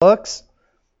books,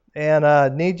 and I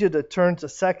need you to turn to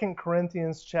 2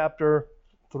 Corinthians chapter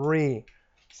 3.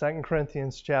 2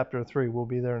 Corinthians chapter 3. We'll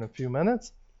be there in a few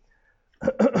minutes.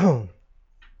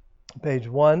 Page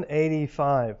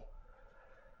 185.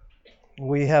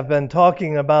 We have been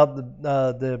talking about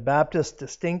the Baptist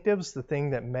distinctives, the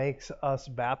thing that makes us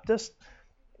Baptist.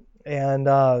 And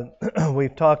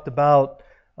we've talked about,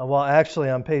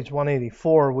 actually on page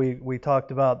 184, we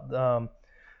talked about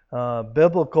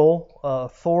biblical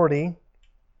authority,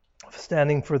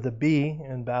 standing for the B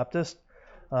in Baptist,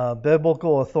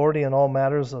 biblical authority in all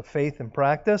matters of faith and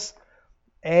practice.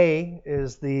 A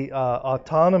is the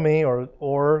autonomy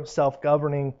or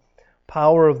self-governing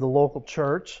power of the local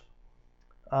church.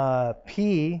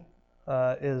 P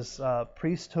is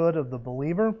priesthood of the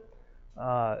believer,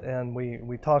 and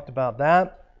we talked about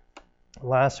that.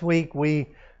 Last week we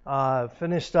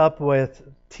finished up with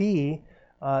T,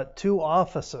 two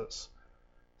offices.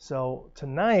 So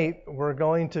tonight we're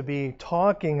going to be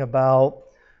talking about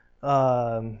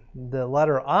the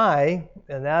letter I,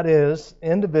 and that is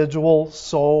individual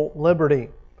soul liberty.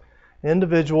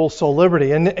 Individual soul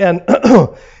liberty, and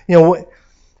you know,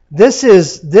 this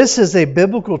is a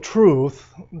biblical truth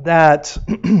that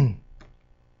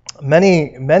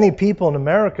many people in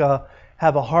America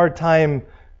have a hard time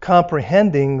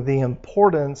comprehending the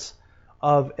importance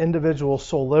of individual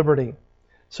soul liberty.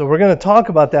 So we're going to talk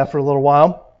about that for a little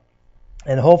while,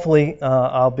 and hopefully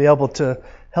I'll be able to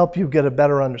help you get a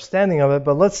better understanding of it.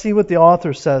 But let's see what the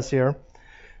author says here.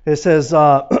 It says,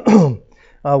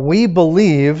 we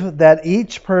believe that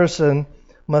each person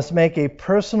must make a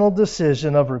personal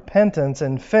decision of repentance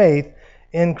and faith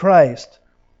in Christ.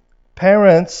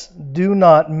 Parents do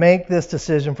not make this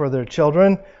decision for their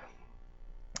children,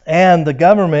 and the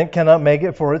government cannot make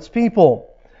it for its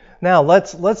people. Now,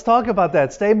 let's talk about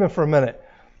that statement for a minute.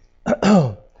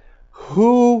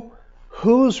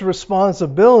 Whose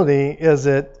responsibility is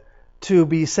it to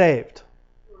be saved?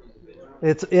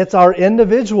 It's our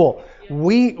individual.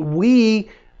 We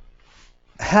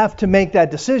have to make that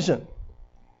decision.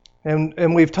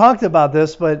 And we've talked about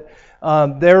this, but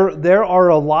there are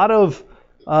a lot of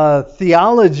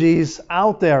theologies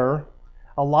out there,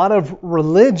 a lot of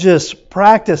religious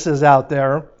practices out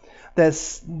there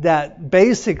that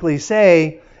basically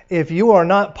say if you are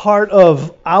not part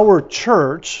of our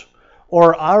church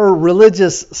or our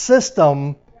religious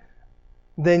system,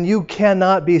 then you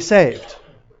cannot be saved.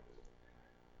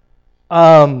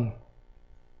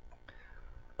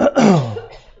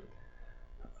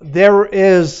 There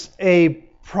is a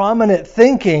prominent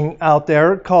thinking out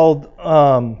there called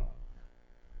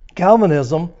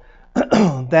Calvinism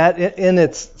that in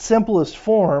its simplest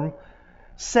form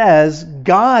says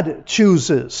God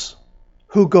chooses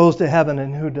who goes to heaven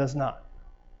and who does not.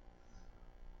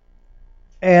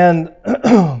 And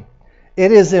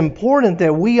it is important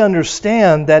that we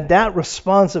understand that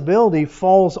responsibility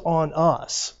falls on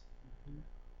us.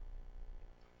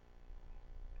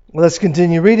 Let's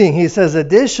continue reading. He says,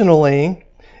 additionally,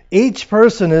 each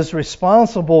person is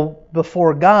responsible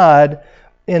before God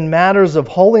in matters of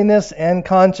holiness and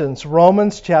conscience.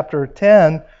 Romans chapter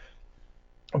 10,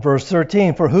 verse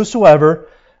 13. For whosoever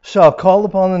shall call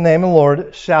upon the name of the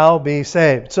Lord shall be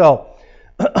saved. So,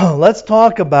 let's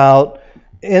talk about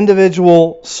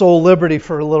individual soul liberty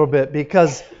for a little bit,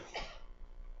 because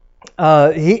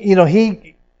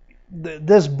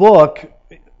this book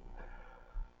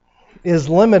is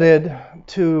limited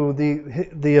to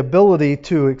the ability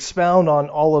to expound on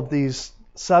all of these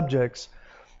subjects.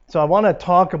 So I want to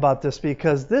talk about this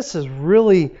because this is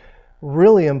really,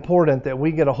 really important that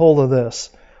we get a hold of this.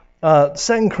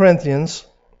 2 Corinthians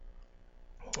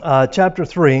chapter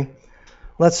 3.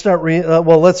 Let's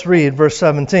read verse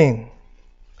 17.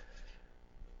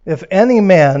 If any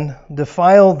man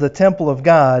defile the temple of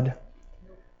God,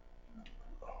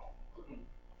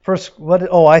 I'm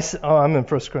in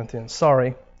 1 Corinthians.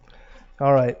 Sorry.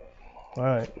 All right.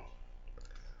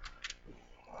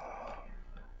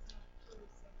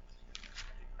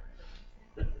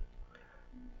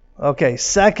 Okay,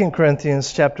 2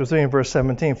 Corinthians chapter 3 and verse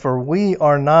 17. For we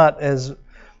are not as...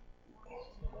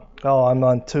 Oh, I'm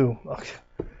on 2. Okay.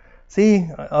 See?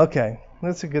 Okay.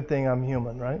 That's a good thing I'm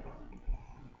human, right?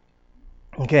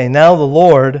 Okay, now the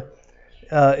Lord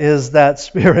is that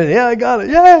Spirit. Yeah, I got it.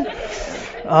 Yeah!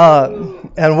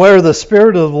 And where the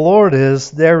Spirit of the Lord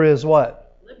is, there is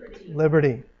what?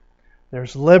 Liberty.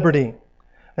 There's liberty.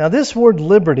 Now this word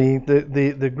liberty,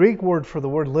 the Greek word for the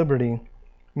word liberty,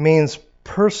 means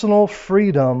personal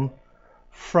freedom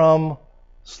from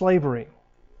slavery.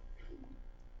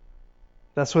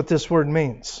 That's what this word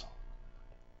means.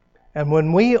 And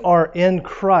when we are in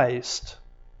Christ,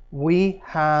 we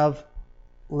have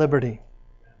liberty.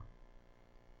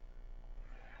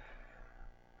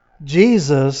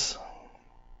 Jesus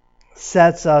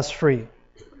sets us free.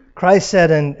 Christ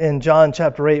said in John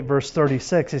chapter 8, verse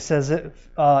 36, he says,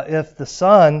 if the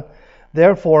Son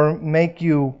therefore make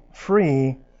you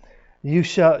free, you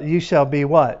shall be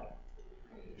what?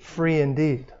 Free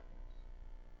indeed.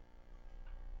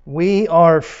 We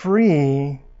are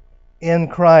free in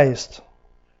Christ.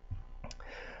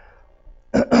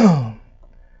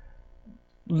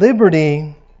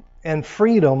 Liberty and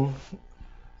freedom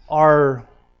are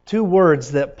two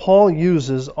words that Paul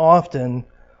uses often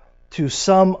to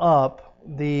sum up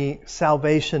the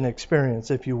salvation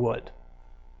experience, if you would.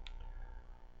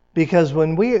 Because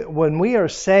when we are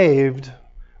saved,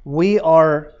 we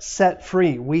are set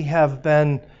free. We have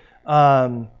been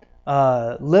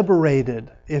liberated,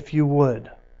 if you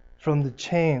would, from the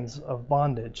chains of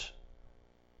bondage.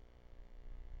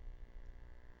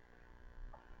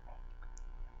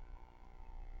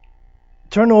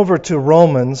 Turn over to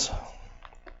Romans,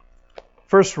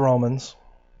 1 Romans.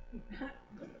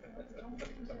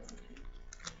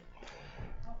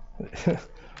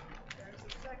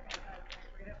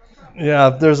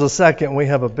 Yeah, if there's a second, we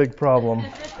have a big problem.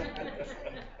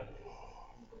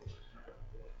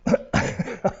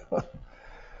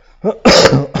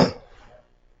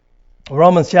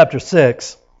 Romans chapter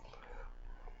 6.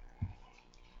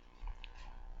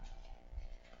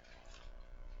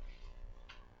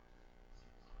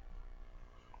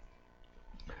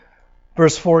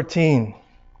 Verse 14.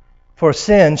 For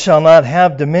sin shall not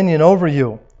have dominion over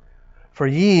you, for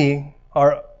ye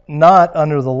are not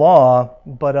under the law,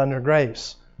 but under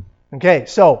grace. Okay,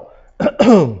 so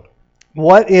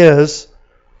what is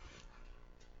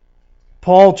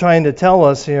Paul trying to tell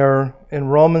us here in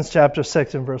Romans chapter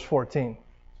 6 and verse 14?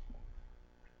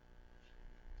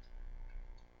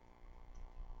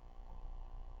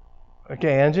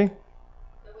 Okay, Angie?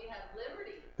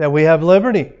 That we have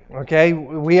liberty. Okay,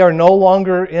 we are no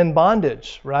longer in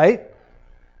bondage, right?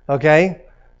 Okay.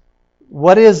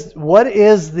 What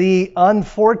is the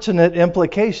unfortunate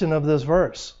implication of this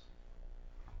verse?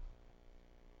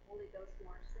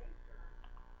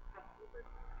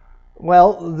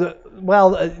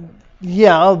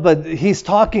 Yeah, but he's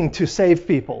talking to save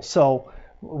people. So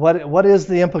what is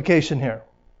the implication here?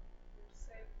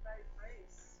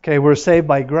 Okay, we're saved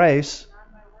by grace.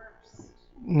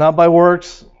 Not by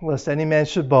works, lest any man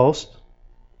should boast.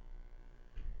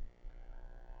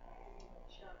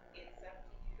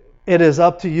 It is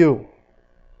up to you.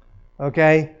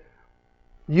 Okay?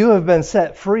 You have been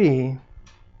set free,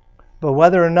 but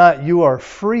whether or not you are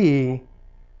free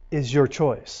is your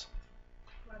choice.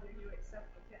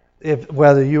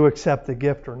 Whether you accept the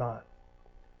gift or not.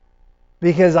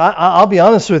 Because I'll be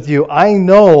honest with you, I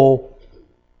know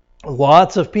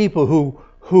lots of people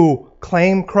who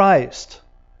claim Christ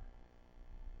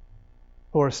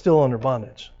who are still under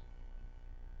bondage.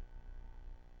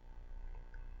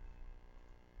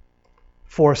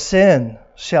 For sin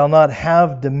shall not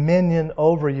have dominion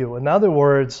over you. In other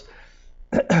words,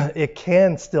 it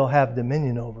can still have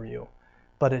dominion over you,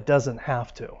 but it doesn't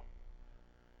have to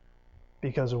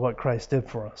because of what Christ did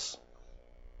for us.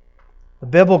 The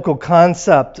biblical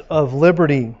concept of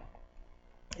liberty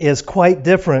is quite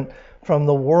different from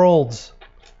the world's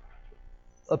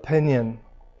opinion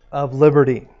of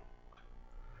liberty.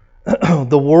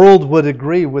 The world would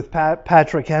agree with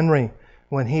Patrick Henry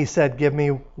when he said, give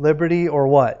me liberty or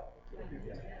what?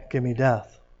 Give me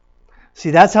death. See,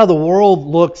 that's how the world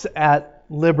looks at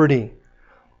liberty.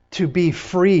 To be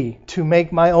free, to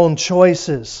make my own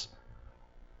choices.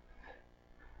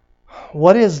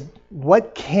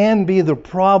 What can be the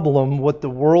problem with the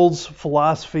world's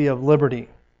philosophy of liberty?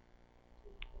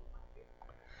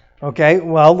 Okay,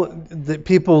 well, the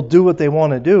people do what they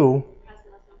want to do.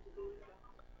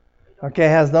 Okay,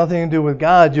 has nothing to do with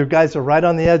God. You guys are right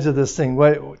on the edge of this thing.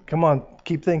 Wait, come on,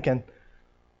 keep thinking.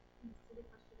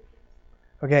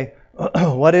 Okay,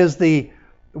 what is the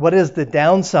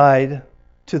downside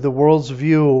to the world's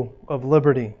view of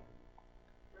liberty?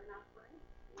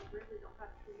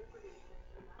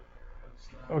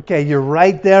 Okay, you're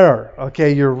right there.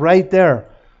 Okay, you're right there.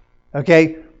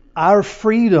 Okay, our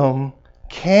freedom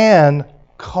can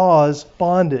cause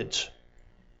bondage.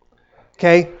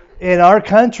 Okay, in our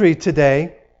country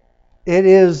today, it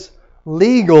is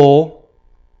legal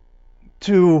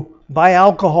to buy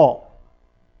alcohol.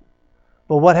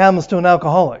 But what happens to an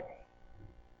alcoholic?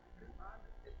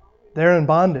 They're in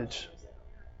bondage.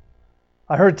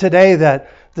 I heard today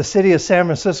that the city of San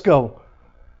Francisco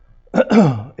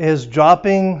is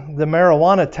dropping the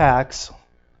marijuana tax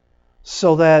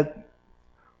so that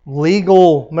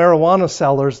legal marijuana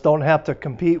sellers don't have to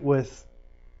compete with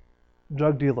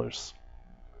drug dealers.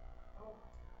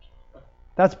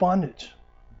 That's bondage.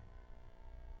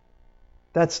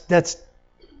 That's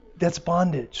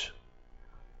bondage.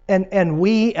 And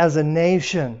we as a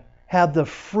nation have the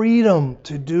freedom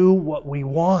to do what we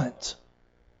want.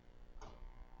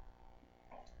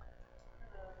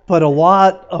 But a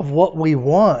lot of what we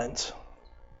want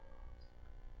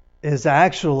is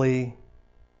actually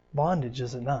bondage,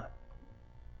 is it not?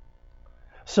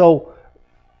 So,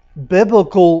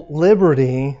 biblical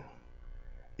liberty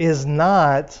is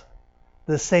not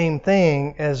the same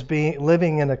thing as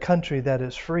living in a country that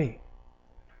is free.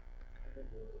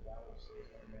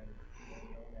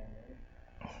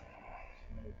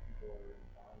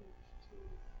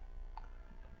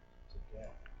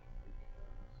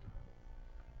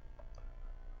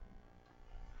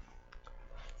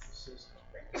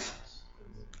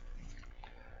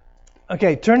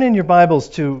 Okay, turn in your Bibles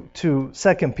to 2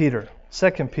 Peter.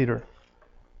 2 Peter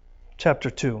chapter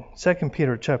 2. 2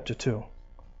 Peter chapter 2.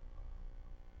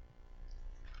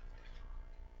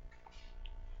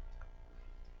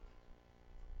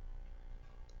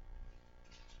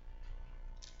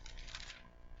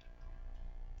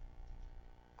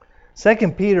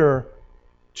 Second Peter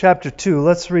chapter 2,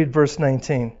 let's read verse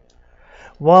 19.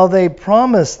 While they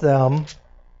promise them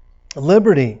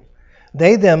liberty,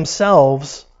 they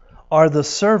themselves are the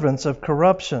servants of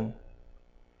corruption.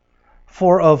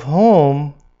 For of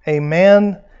whom a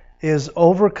man is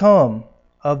overcome,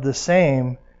 of the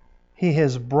same he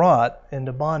is brought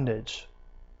into bondage.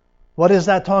 What is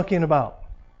that talking about?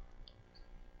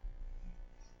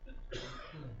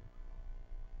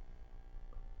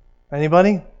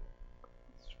 Anybody?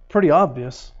 It's pretty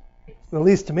obvious, at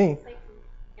least to me.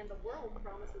 And the world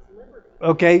promises liberty.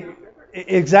 Okay,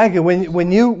 exactly.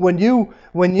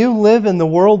 When you live in the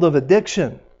world of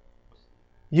addiction,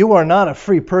 you are not a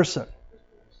free person.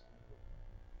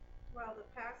 Well,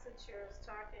 the passage here is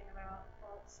talking about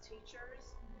false teachers,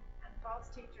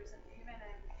 and even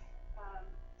in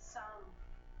some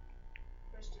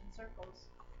Christian circles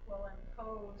will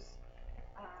impose.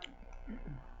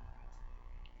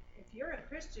 If you're a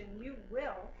Christian, you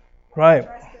will Right.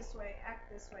 dress this way, act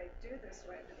this way, do this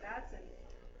way, but that's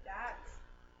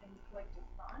inflicted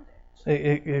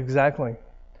bondage. Exactly.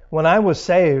 When I was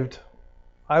saved,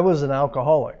 I was an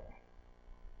alcoholic.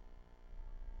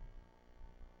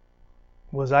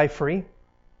 Was I free?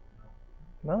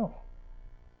 No.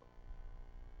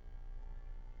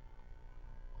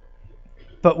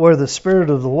 But where the Spirit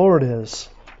of the Lord is,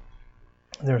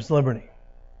 there's liberty.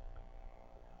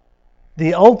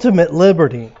 The ultimate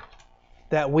liberty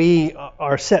that we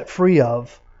are set free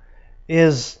of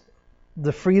is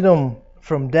the freedom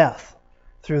from death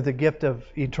through the gift of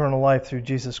eternal life through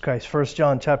Jesus Christ. 1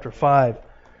 John chapter 5,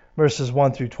 verses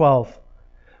 1 through 12.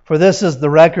 For this is the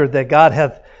record that God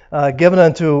hath given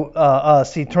unto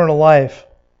us eternal life,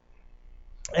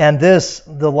 and this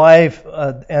life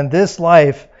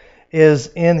is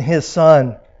in His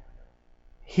Son.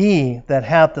 He that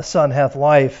hath the Son hath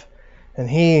life, and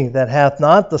he that hath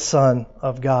not the Son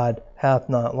of God hath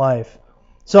not life.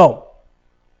 So,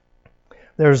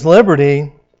 there's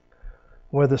liberty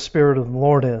where the Spirit of the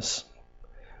Lord is.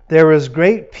 There is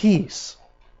great peace.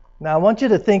 Now, I want you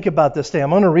to think about this statement.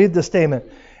 I'm going to read the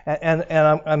statement, and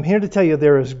I'm here to tell you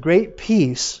there is great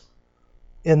peace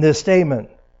in this statement.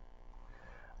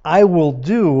 I will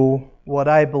do what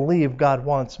I believe God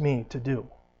wants me to do.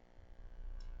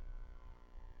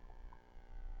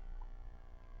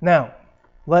 Now,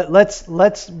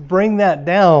 let's bring that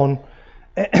down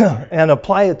and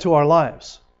apply it to our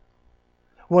lives.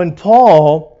 When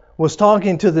Paul was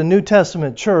talking to the New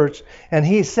Testament church, and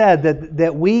he said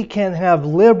that we can have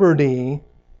liberty,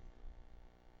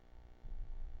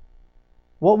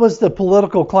 what was the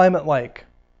political climate like?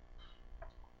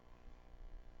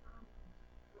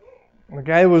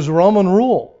 Okay, it was Roman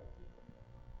rule.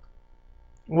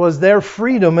 Was there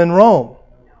freedom in Rome?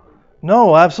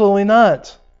 No, absolutely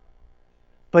not.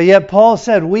 But yet Paul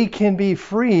said we can be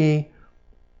free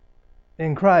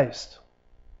in Christ.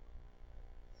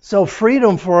 So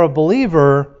freedom for a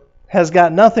believer has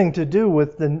got nothing to do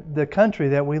with the country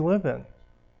that we live in.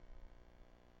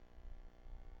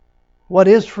 What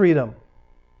is freedom?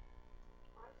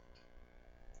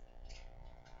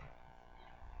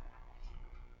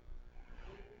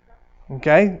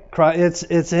 Okay,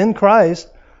 it's in Christ.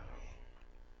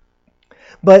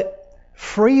 But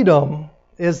freedom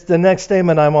is the next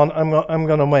statement I'm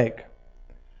going to make.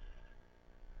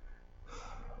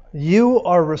 You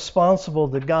are responsible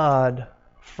to God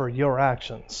for your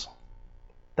actions.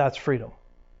 That's freedom.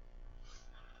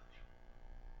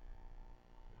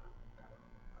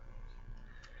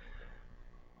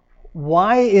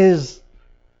 Why is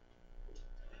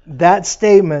that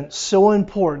statement so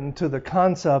important to the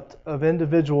concept of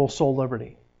individual soul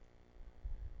liberty?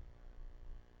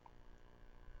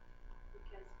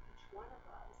 Because each one of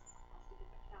us has to give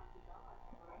account to God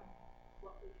for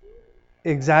what we do.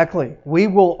 Exactly. We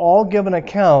will all give an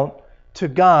account to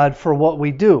God for what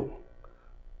we do.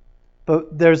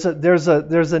 But there's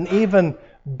an even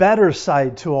better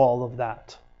side to all of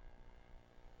that.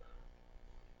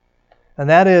 And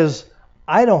that is,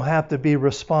 I don't have to be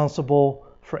responsible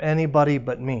for anybody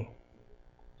but me.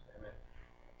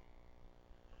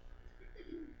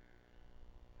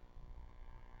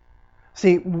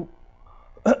 See,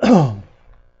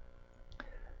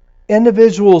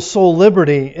 individual soul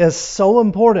liberty is so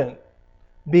important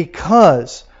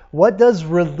because what does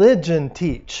religion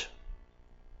teach?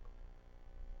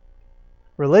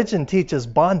 Religion teaches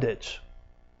bondage.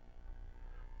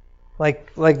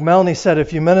 Like Melanie said a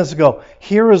few minutes ago,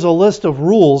 here is a list of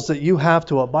rules that you have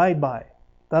to abide by.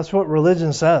 That's what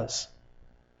religion says.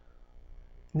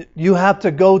 You have to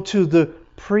go to the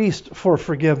priest for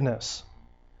forgiveness.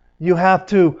 You have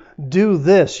to do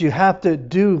this. You have to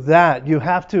do that. You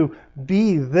have to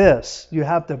be this. You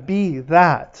have to be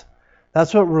that.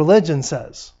 That's what religion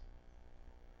says.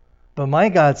 But my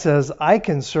God says I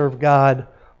can serve God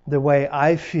the way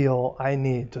I feel I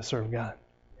need to serve God.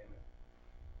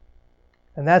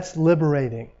 And that's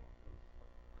liberating.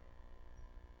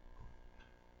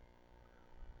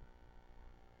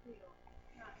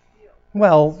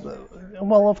 Well,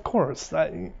 of course.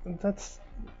 That's,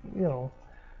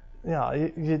 yeah,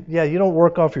 you don't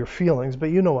work off your feelings, but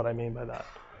you know what I mean by that.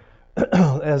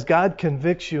 As God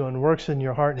convicts you and works in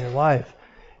your heart and your life,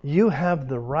 you have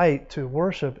the right to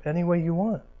worship any way you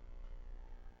want.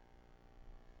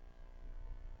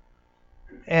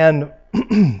 And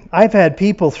I've had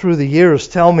people through the years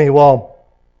tell me, well,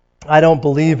 I don't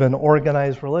believe in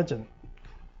organized religion.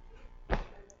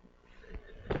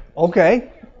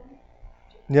 Okay.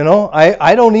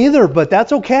 I don't either, but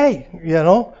that's okay.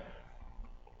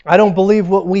 I don't believe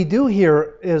what we do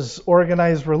here is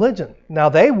organized religion. Now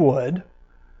they would,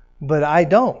 but I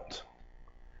don't.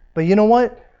 But you know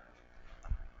what?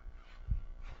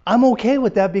 I'm okay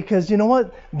with that because you know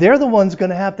what? They're the ones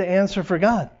going to have to answer for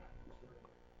God.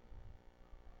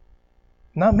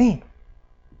 Not me.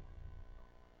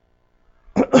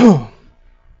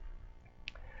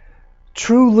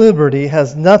 True liberty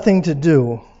has nothing to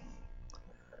do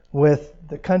with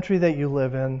the country that you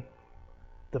live in,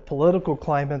 the political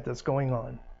climate that's going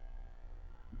on,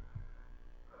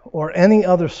 or any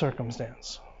other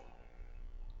circumstance.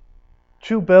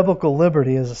 True biblical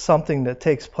liberty is something that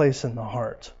takes place in the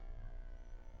heart.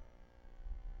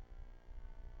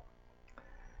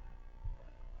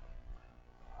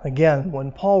 Again,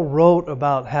 when Paul wrote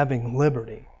about having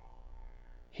liberty,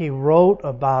 he wrote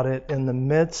about it in the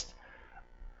midst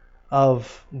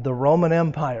of the Roman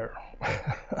Empire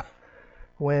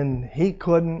when he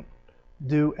couldn't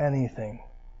do anything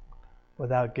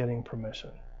without getting permission.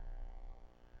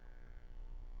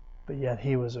 But yet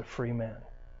he was a free man.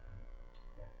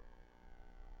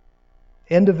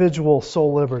 Individual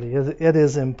soul liberty. It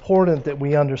is important that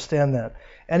we understand that.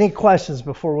 Any questions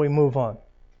before we move on?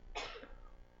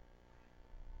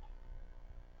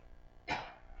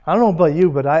 I don't know about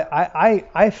you, but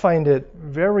I find it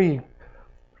very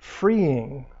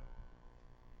freeing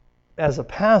as a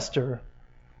pastor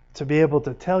to be able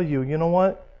to tell you, you know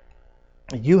what?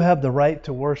 You have the right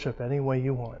to worship any way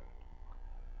you want.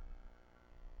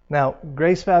 Now,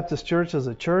 Grace Baptist Church is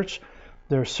a church.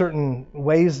 There are certain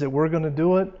ways that we're going to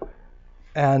do it.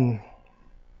 And,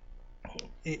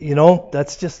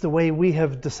 that's just the way we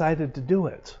have decided to do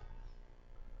it.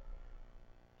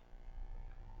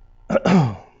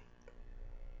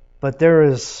 But there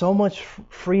is so much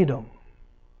freedom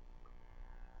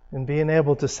in being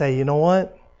able to say, you know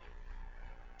what?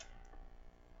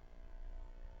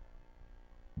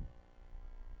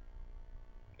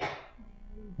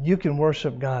 You can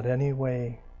worship God any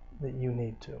way that you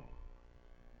need to.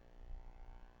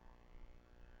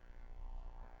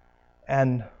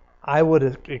 And I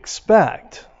would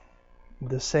expect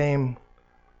the same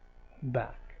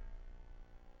back.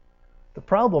 The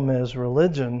problem is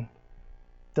religion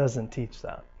doesn't teach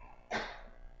that.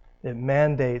 It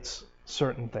mandates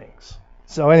certain things.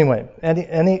 So anyway,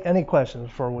 any questions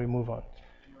before we move on?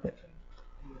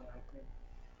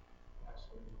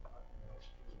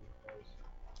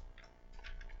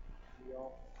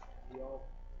 We all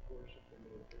worship a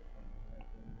little different, and I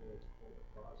think there's quite a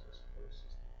process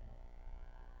versus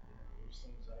there's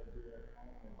things I do at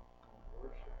home and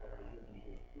worship that I wouldn't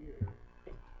do here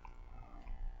because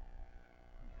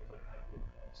it might be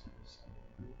offensive to some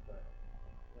people, but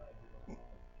what I do at home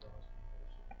draws me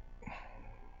closer to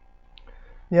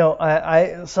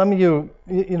Some of you,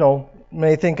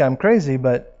 may think I'm crazy,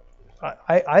 but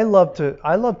I love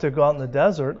to go out in the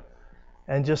desert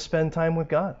and just spend time with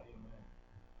God.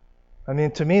 I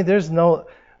mean, to me, there is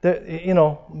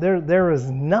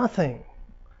nothing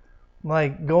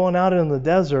like going out in the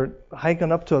desert,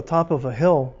 hiking up to the top of a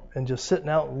hill, and just sitting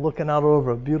out and looking out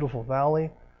over a beautiful valley,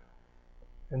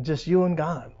 and just you and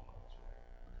God.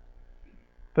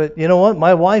 But you know what?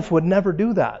 My wife would never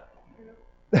do that.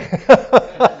 But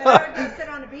I would go sit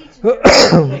on a beach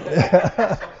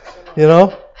and You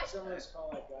know? Somebody's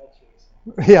calling it God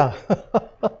chasing. Yeah.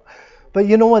 But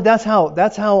you know what? That's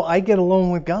how I get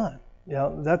along with God.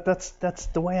 That's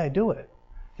the way I do it.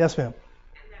 Yes, ma'am.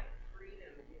 And that freedom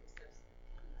gives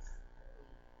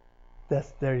us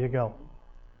peace. There you go.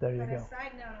 There you But go. a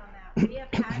side note on that, we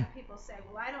have had people say,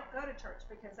 well, I don't go to church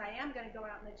because I am going to go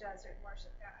out in the desert and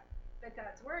worship God. But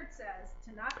God's word says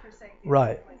to not forsake the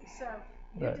Right. assembly. So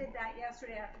you Right. did that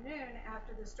yesterday afternoon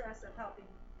after the stress of helping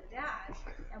the dad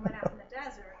and went out in the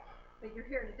desert, but you're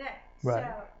here today. Right.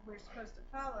 So we're supposed to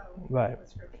follow Right. what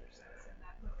Scripture says in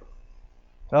that book.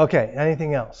 Okay.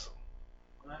 Anything else?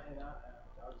 I'll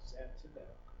just add to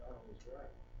that. That was right.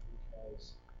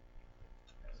 Because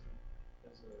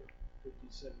as a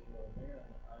 57-year-old man,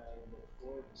 I look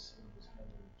forward to seeing this coming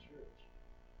to church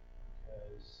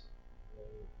because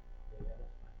they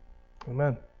edify.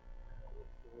 Amen. I look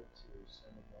forward to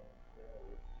Sunday morning prayer. I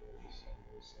look forward to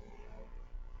Sunday night.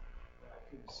 I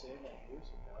couldn't say that years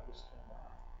ago. I just turned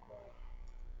on. But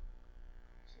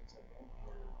since I've been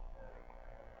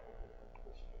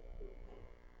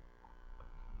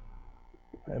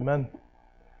here, Amen.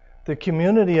 The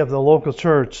community of the local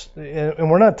church, and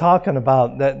we're not talking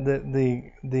about that.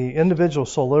 The individual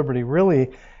soul liberty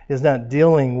really is not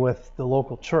dealing with the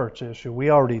local church issue.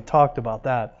 We already talked about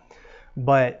that,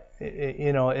 but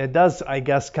it does, I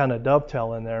guess, kind of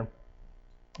dovetail in there.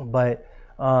 But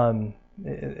to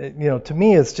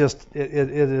me, it's just it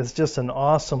is just an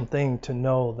awesome thing to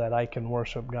know that I can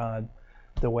worship God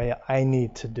the way I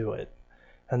need to do it,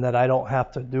 and that I don't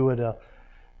have to do it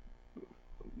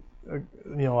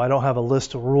I don't have a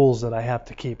list of rules that I have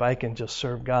to keep. I can just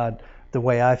serve God the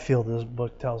way I feel this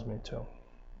book tells me to.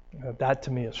 That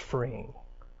to me is freeing.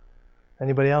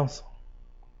 Anybody else?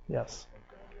 Yes.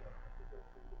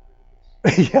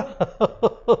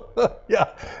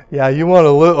 Yeah. You want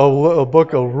a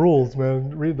book of rules,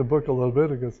 man? Read the book of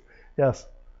Leviticus. Yes.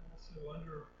 So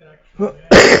under actual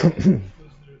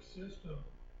was their system.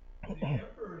 The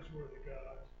emperors were the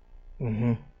gods.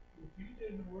 Mm-hmm. If you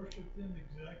didn't worship them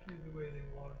exactly the way they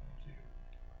wanted you to,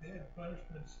 they had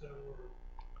punishments that were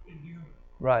inhuman.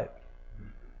 Right.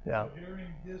 Yeah. So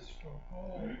hearing this from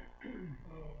Paul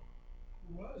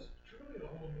was truly a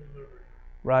whole new liberty.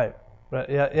 Right.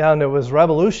 Yeah, and it was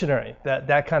revolutionary.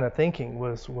 That kind of thinking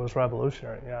was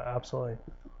revolutionary. Yeah, absolutely.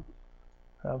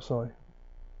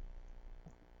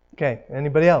 Okay.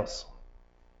 Anybody else?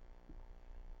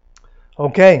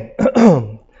 Okay.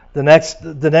 The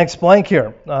next blank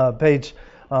here, page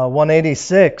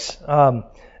 186.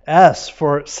 S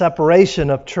for separation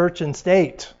of church and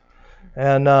state.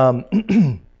 And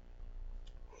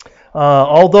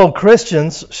although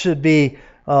Christians should be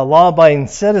law-abiding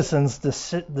citizens,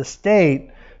 the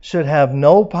state should have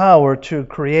no power to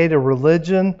create a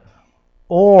religion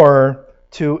or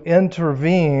to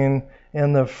intervene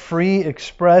in the free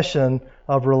expression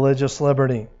of religious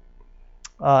liberty.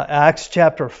 Acts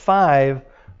chapter 5,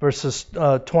 verses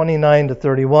 29 to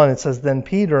 31, it says, Then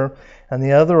Peter and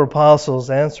the other apostles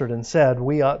answered and said,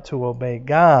 We ought to obey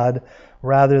God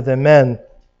rather than men.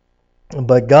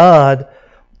 But God,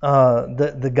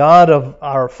 the God of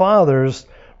our fathers,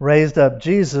 raised up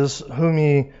Jesus, whom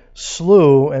ye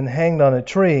slew and hanged on a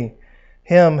tree.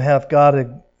 Him hath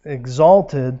God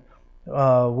exalted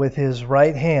with his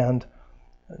right hand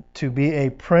to be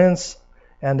a prince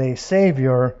and a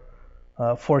savior,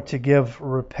 for to give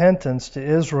repentance to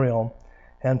Israel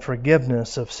and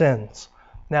forgiveness of sins.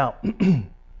 Now,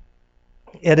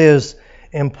 it is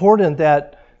important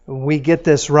that we get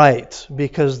this right,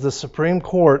 because the Supreme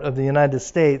Court of the United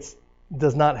States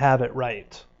does not have it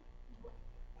right.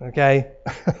 Okay?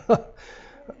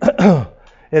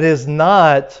 It is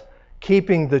not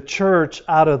keeping the church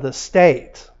out of the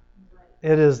state.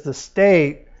 It is the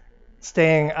state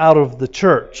staying out of the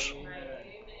church.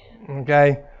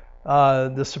 Okay?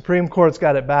 The Supreme Court's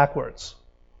got it backwards.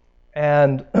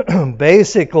 And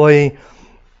basically,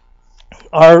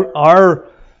 our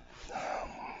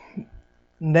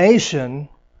nation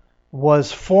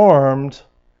was formed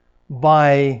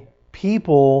by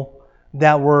people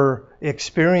that were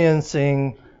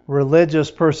experiencing religious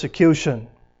persecution.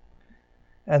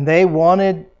 And they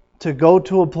wanted to go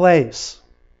to a place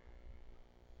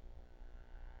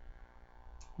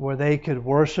where they could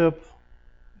worship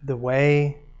the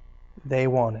way they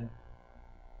wanted,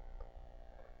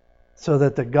 so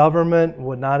that the government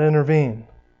would not intervene.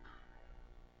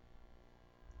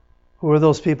 Who are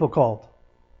those people called?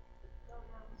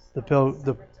 The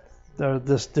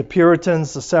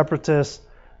Puritans, the separatists,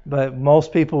 but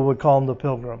most people would call them the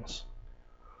Pilgrims.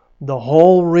 The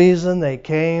whole reason they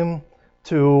came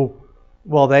to,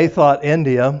 well, they thought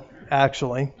India,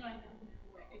 actually,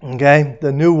 okay,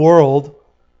 the New World,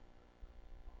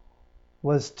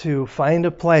 was to find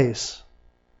a place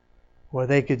where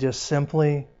they could just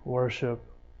simply worship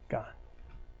God.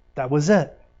 That was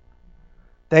it.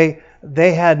 They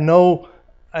had no,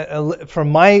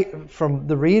 from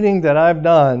the reading that I've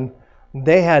done,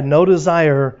 they had no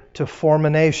desire to form a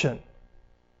nation.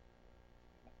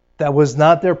 That was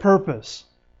not their purpose.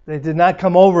 They did not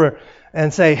come over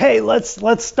and say, "Hey,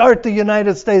 let's start the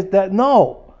United States."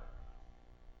 No.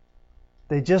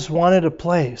 They just wanted a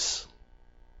place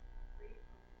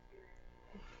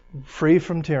free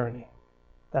from tyranny.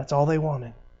 That's all they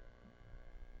wanted.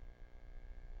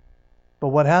 But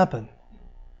what happened?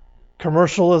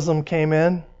 Commercialism came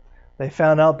in. They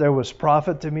found out there was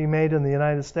profit to be made in the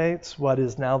United States, what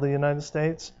is now the United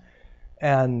States,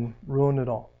 and ruined it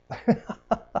all.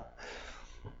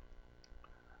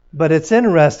 But it's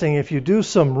interesting, if you do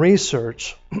some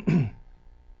research,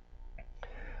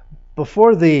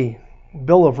 before the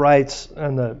Bill of Rights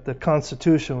and the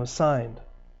Constitution was signed,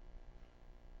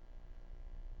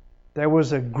 there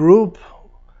was a group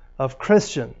of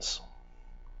Christians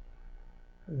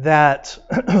that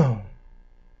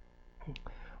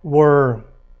were,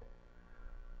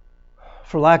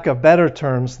 for lack of better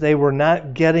terms, they were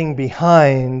not getting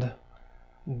behind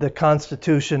the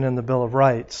Constitution and the Bill of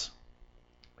Rights,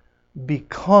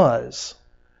 because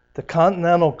the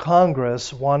Continental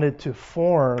Congress wanted to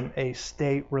form a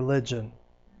state religion.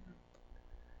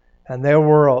 And there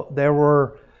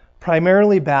were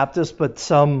primarily Baptists, but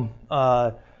some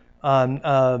other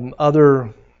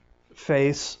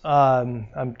faiths.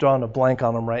 I'm drawing a blank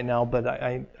on them right now, but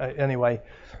anyway,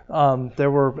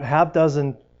 there were half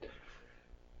dozen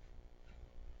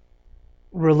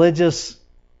religious,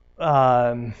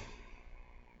 no,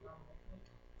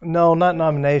 not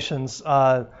nominations,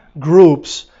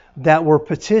 groups that were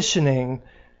petitioning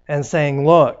and saying,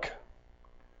 look,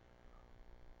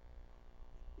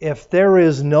 if there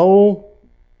is no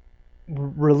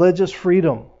religious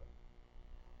freedom,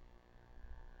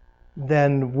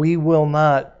 then we will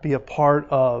not be a part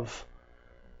of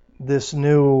this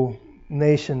new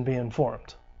nation being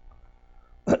formed.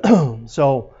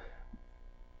 So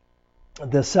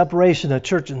the separation of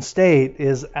church and state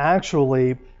is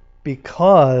actually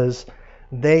because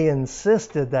they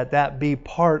insisted that that be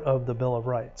part of the Bill of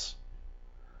Rights,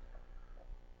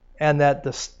 and that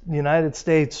the United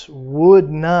States would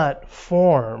not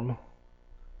form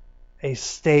a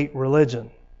state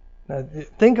religion. Now,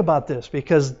 think about this,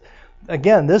 because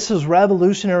again, this is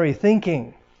revolutionary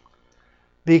thinking,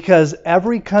 because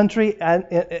every country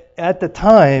at the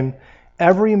time,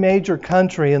 every major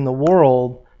country in the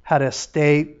world had a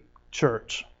state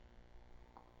church.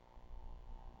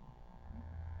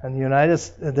 And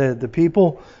the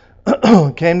people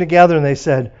came together and they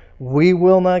said, we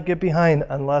will not get behind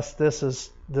unless this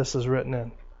is written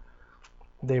in.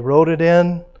 They wrote it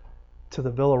in to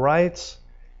the Bill of Rights,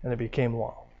 and it became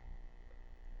law.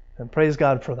 And praise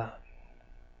God for that.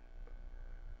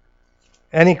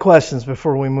 Any questions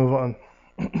before we move on?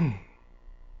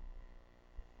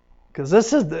 Because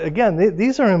this is, again,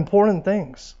 these are important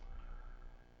things.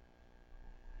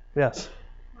 Yes?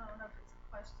 Well, I don't know if it's a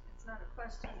question. It's not a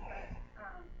question,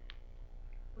 but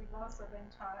we've also been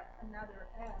taught another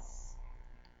S.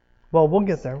 Well, we'll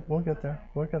get there. We'll get there.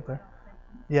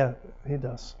 Yeah, he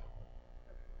does.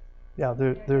 Yeah,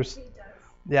 there's... He does.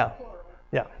 Yeah.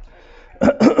 Yeah.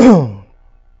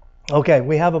 Okay,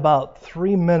 we have about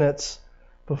 3 minutes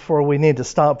before we need to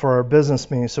stop for our business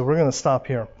meeting, so we're going to stop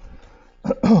here.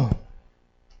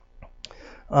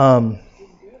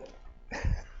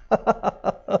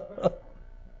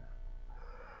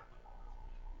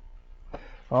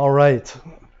 All right.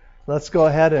 Let's go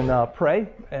ahead and pray,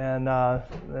 and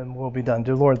we'll be done.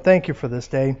 Dear Lord, thank you for this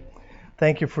day.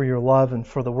 Thank you for your love and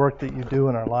for the work that you do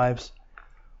in our lives.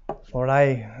 Lord,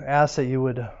 I ask that you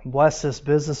would bless this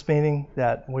business meeting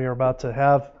that we are about to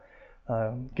have.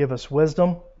 Give us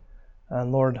wisdom.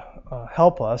 And Lord,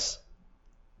 help us.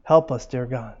 Help us, dear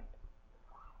God,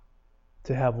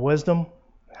 to have wisdom,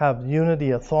 have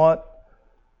unity of thought,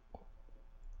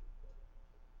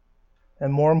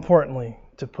 and more importantly,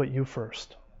 to put you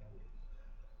first.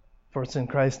 For it's in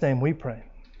Christ's name we pray.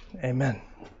 Amen.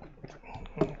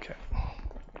 Okay.